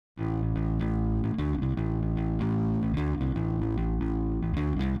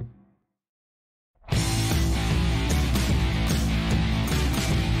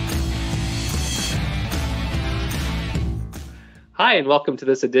Hi, and welcome to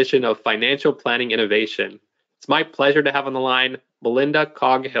this edition of Financial Planning Innovation. It's my pleasure to have on the line Melinda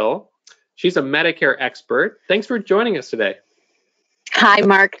Caughill. She's a Medicare expert. Thanks for joining us today. Hi,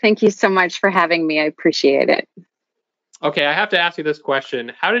 Mark. Thank you so much for having me. I appreciate it. Okay, I have to ask you this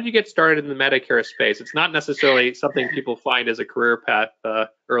question. How did you get started in the Medicare space? It's not necessarily something people find as a career path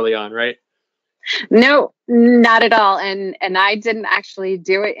early on, right? No, not at all. And I didn't actually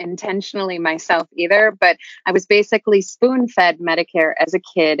do it intentionally myself either, but I was basically spoon-fed Medicare as a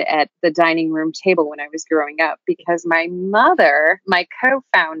kid at the dining room table when I was growing up because my mother, my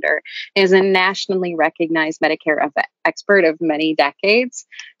co-founder, is a nationally recognized Medicare expert of many decades.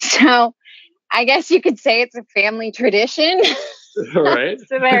 So I guess you could say it's a family tradition. All right.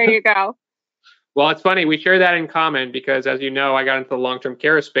 So there you go. Well, it's funny. We share that in common because, as you know, I got into the long-term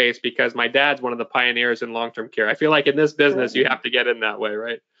care space because my dad's one of the pioneers in long-term care. I feel like in this business, you have to get in that way,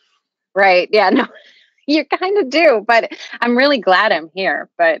 right? Right. Yeah, no, you kind of do, but I'm really glad I'm here,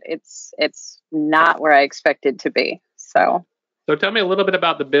 but it's not where I expected to be. So tell me a little bit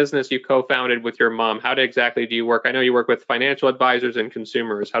about the business you co-founded with your mom. How exactly do you work? I know you work with financial advisors and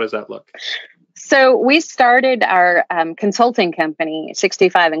consumers. How does that look? So we started our consulting company,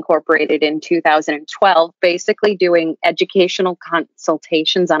 65 Incorporated, in 2012, basically doing educational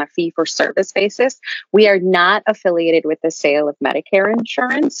consultations on a fee-for-service basis. We are not affiliated with the sale of Medicare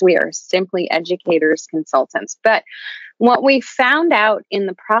insurance. We are simply educators, consultants. But what we found out in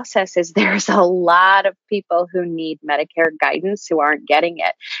the process is there's a lot of people who need Medicare guidance who aren't getting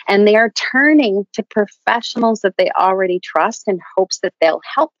it. And they are turning to professionals that they already trust in hopes that they'll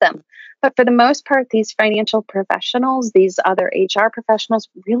help them. But for the most part, these financial professionals, these other HR professionals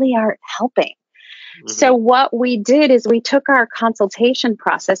really aren't helping. Mm-hmm. So what we did is we took our consultation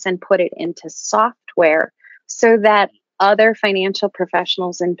process and put it into software so that other financial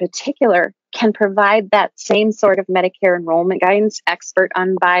professionals in particular can provide that same sort of Medicare enrollment guidance, expert,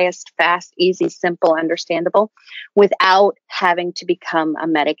 unbiased, fast, easy, simple, understandable, without having to become a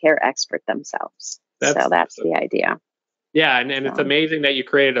Medicare expert themselves. So that's the idea. Yeah, and it's amazing that you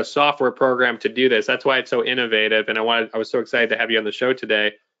created a software program to do this. That's why it's so innovative, and I was so excited to have you on the show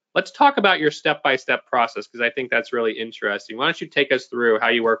today. Let's talk about your step-by-step process, because I think that's really interesting. Why don't you take us through how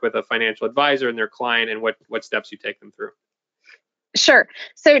you work with a financial advisor and their client and what steps you take them through? Sure.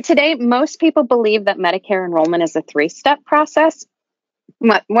 So today, most people believe that Medicare enrollment is a three-step process.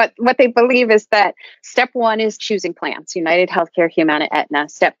 What they believe is that step one is choosing plans, United Healthcare, Humana, Aetna.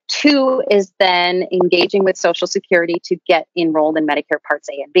 Step two is then engaging with Social Security to get enrolled in Medicare Parts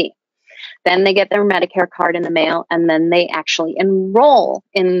A and B. Then they get their Medicare card in the mail, and then they actually enroll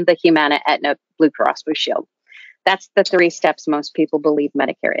in the Humana, Aetna, Blue Cross Blue Shield. That's the three steps most people believe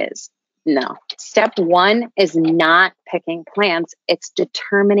Medicare is. No. Step one is not picking plans. It's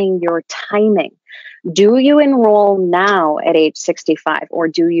determining your timing. Do you enroll now at age 65 or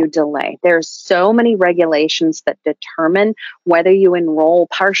do you delay? There's so many regulations that determine whether you enroll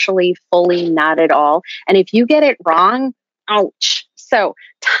partially, fully, not at all. And if you get it wrong, ouch. So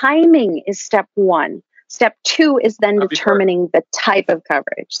timing is step one. Step two is then determining the type of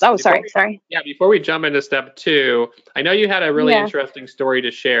coverage. Oh, sorry. Yeah, before we jump into step two, I know you had a really interesting story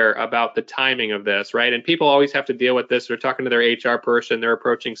to share about the timing of this, right? And people always have to deal with this. They're talking to their HR person, they're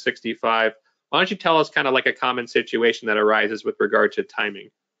approaching 65. Why don't you tell us kind of like a common situation that arises with regard to timing?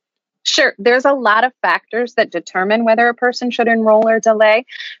 Sure. There's a lot of factors that determine whether a person should enroll or delay.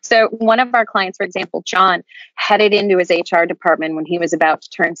 So one of our clients, for example, John, headed into his HR department when he was about to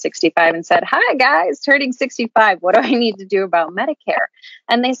turn 65 and said, "Hi, guys, turning 65. What do I need to do about Medicare?"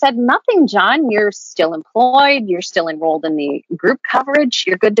 And they said, "Nothing, John. You're still employed. You're still enrolled in the group coverage.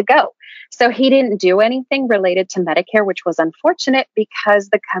 You're good to go." So he didn't do anything related to Medicare, which was unfortunate because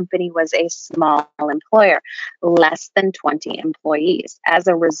the company was a small employer, less than 20 employees. As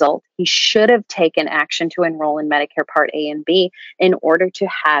a result, he should have taken action to enroll in Medicare Part A and B in order to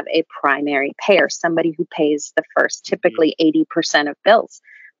have a primary payer, somebody who pays the first, typically 80% of bills,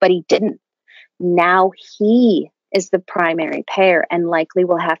 but he didn't. Now he is the primary payer and likely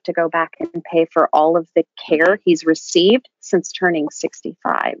will have to go back and pay for all of the care he's received since turning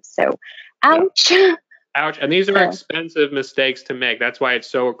 65. So, ouch. Yeah. Ouch. And these are expensive mistakes to make. That's why it's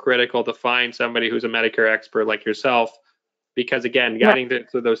so critical to find somebody who's a Medicare expert like yourself, because again, guiding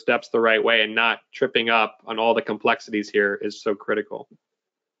through those steps the right way and not tripping up on all the complexities here is so critical.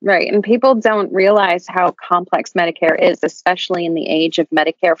 Right. And people don't realize how complex Medicare is, especially in the age of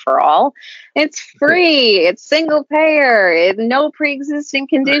Medicare for all. It's free. It's single payer. No pre-existing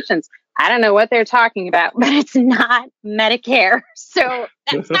conditions. I don't know what they're talking about, but it's not Medicare. So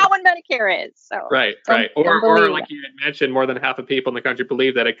that's not what Medicare is. So right. Or like you had mentioned, more than half of people in the country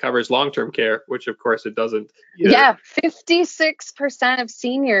believe that it covers long-term care, which of course it doesn't either. Yeah, 56% of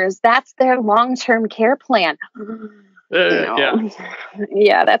seniors, that's their long-term care plan.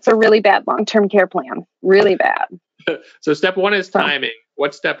 Yeah, that's a really bad long-term care plan. Really bad. So step one is timing.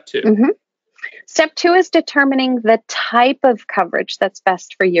 What's step two? Mm-hmm. Step two is determining the type of coverage that's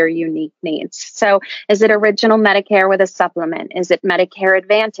best for your unique needs. So is it original Medicare with a supplement? Is it Medicare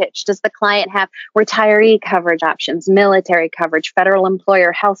Advantage? Does the client have retiree coverage options, military coverage, federal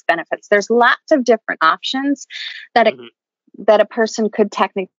employer health benefits? There's lots of different options that that a person could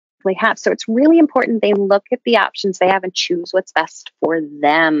technically have. So it's really important they look at the options they have and choose what's best for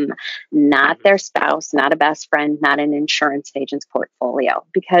them, not their spouse, not a best friend, not an insurance agent's portfolio,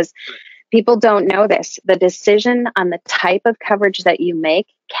 because people don't know this. The decision on the type of coverage that you make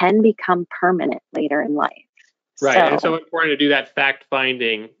can become permanent later in life. Right. And it's so important to do that fact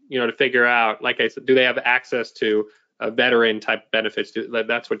finding, to figure out, like I said, do they have access to veteran type benefits?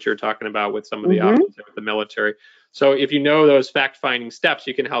 That's what you're talking about with some of the options with the military. So if you know those fact finding steps,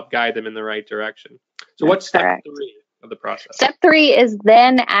 you can help guide them in the right direction. So what's step three of the process? Step three is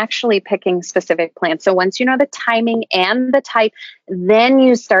then actually picking specific plans. So once you know the timing and the type, then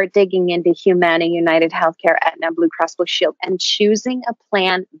you start digging into Humana, United Healthcare, Aetna, Blue Cross Blue Shield, and choosing a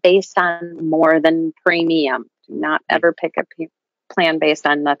plan based on more than premium. Do not ever pick a plan based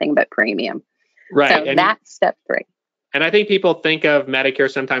on nothing but premium. Right. So that's step three. And I think people think of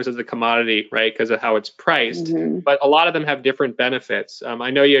Medicare sometimes as a commodity, right, because of how it's priced. But a lot of them have different benefits. I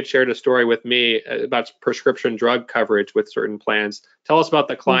know you had shared a story with me about prescription drug coverage with certain plans. Tell us about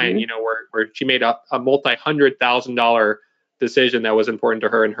the client, where she made a multi-$100,000 decision that was important to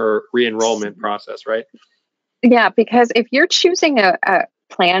her in her re-enrollment process, right? Yeah, because if you're choosing a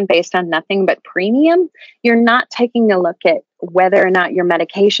plan based on nothing but premium, you're not taking a look at whether or not your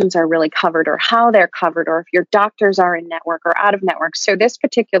medications are really covered or how they're covered or if your doctors are in network or out of network. So this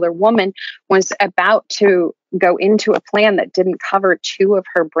particular woman was about to go into a plan that didn't cover two of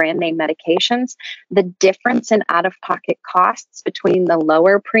her brand name medications. The difference in out-of-pocket costs between the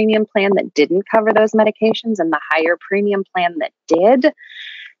lower premium plan that didn't cover those medications and the higher premium plan that did,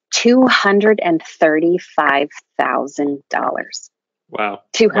 $235,000. Wow.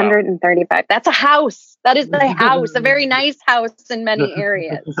 235. Wow. That's a house. That is the house, a very nice house in many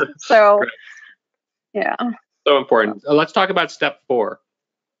areas. So, yeah. So important. Let's talk about step four.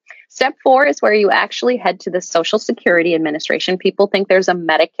 Step four is where you actually head to the Social Security Administration. People think there's a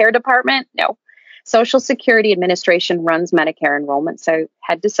Medicare department. No. Social Security Administration runs Medicare enrollment. So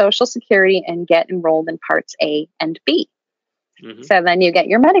head to Social Security and get enrolled in Parts A and B. So then you get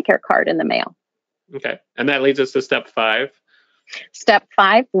your Medicare card in the mail. Okay. And that leads us to step five. Step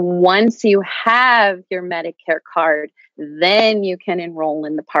five, once you have your Medicare card, then you can enroll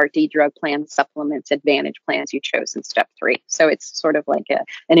in the Part D drug plans, supplements, advantage plans you chose in step three. So it's sort of like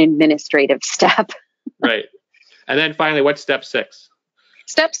an administrative step. Right. And then finally, what's step six?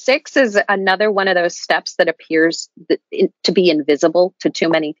 Step six is another one of those steps that appears to be invisible to too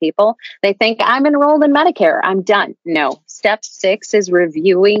many people. They think, I'm enrolled in Medicare, I'm done. No, step six is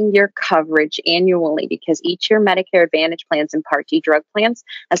reviewing your coverage annually because each of your Medicare Advantage plans and Part D drug plans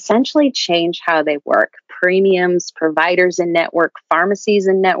essentially change how they work. Premiums, providers in network, pharmacies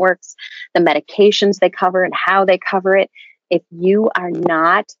in networks, the medications they cover and how they cover it. If you are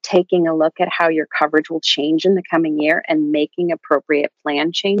not taking a look at how your coverage will change in the coming year and making appropriate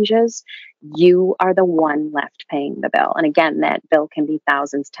plan changes, you are the one left paying the bill. And again, that bill can be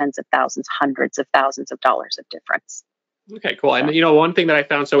thousands, tens of thousands, hundreds of thousands of dollars of difference. Okay, cool. And one thing that I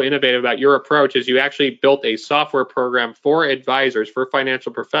found so innovative about your approach is you actually built a software program for advisors, for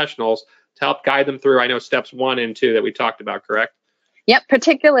financial professionals to help guide them through, I know, steps 1 and 2 that we talked about, correct? Yep,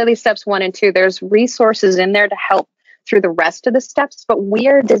 particularly steps 1 and 2. There's resources in there to help through the rest of the steps, but we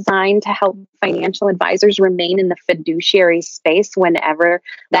are designed to help financial advisors remain in the fiduciary space whenever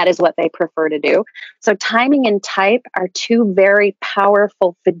that is what they prefer to do. So timing and type are two very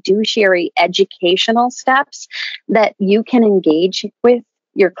powerful fiduciary educational steps that you can engage with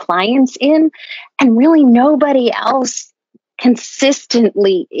your clients in, and really nobody else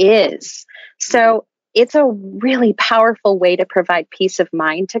consistently is. So it's a really powerful way to provide peace of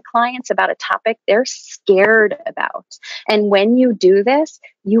mind to clients about a topic they're scared about. And when you do this,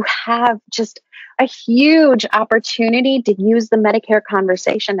 you have just a huge opportunity to use the Medicare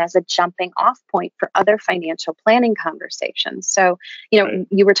conversation as a jumping off point for other financial planning conversations. So,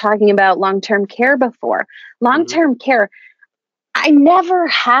 you were talking about long-term care before. Long-term care, I never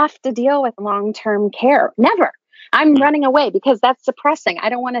have to deal with long-term care. Never. I'm running away because that's depressing. I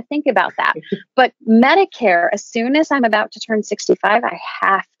don't want to think about that. But Medicare, as soon as I'm about to turn 65, I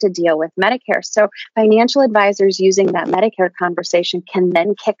have to deal with Medicare. So financial advisors using that Medicare conversation can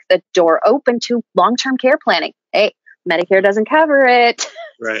then kick the door open to long-term care planning. Hey, Medicare doesn't cover it.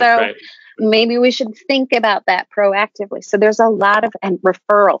 Right. Maybe we should think about that proactively. So there's a lot of, and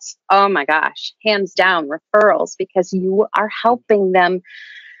referrals. Oh my gosh, hands down referrals, because you are helping them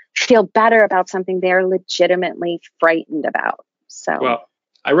feel better about something they're legitimately frightened about. So, well,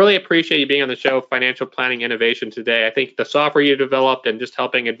 I really appreciate you being on the show, Financial Planning Innovation, today. I think the software you developed and just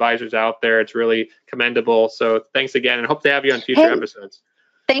helping advisors out there, it's really commendable. So thanks again, and hope to have you on future episodes.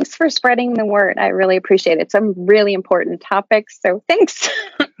 Thanks for spreading the word. I really appreciate it. Some really important topics. So thanks.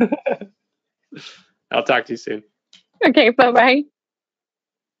 I'll talk to you soon. Okay, bye-bye.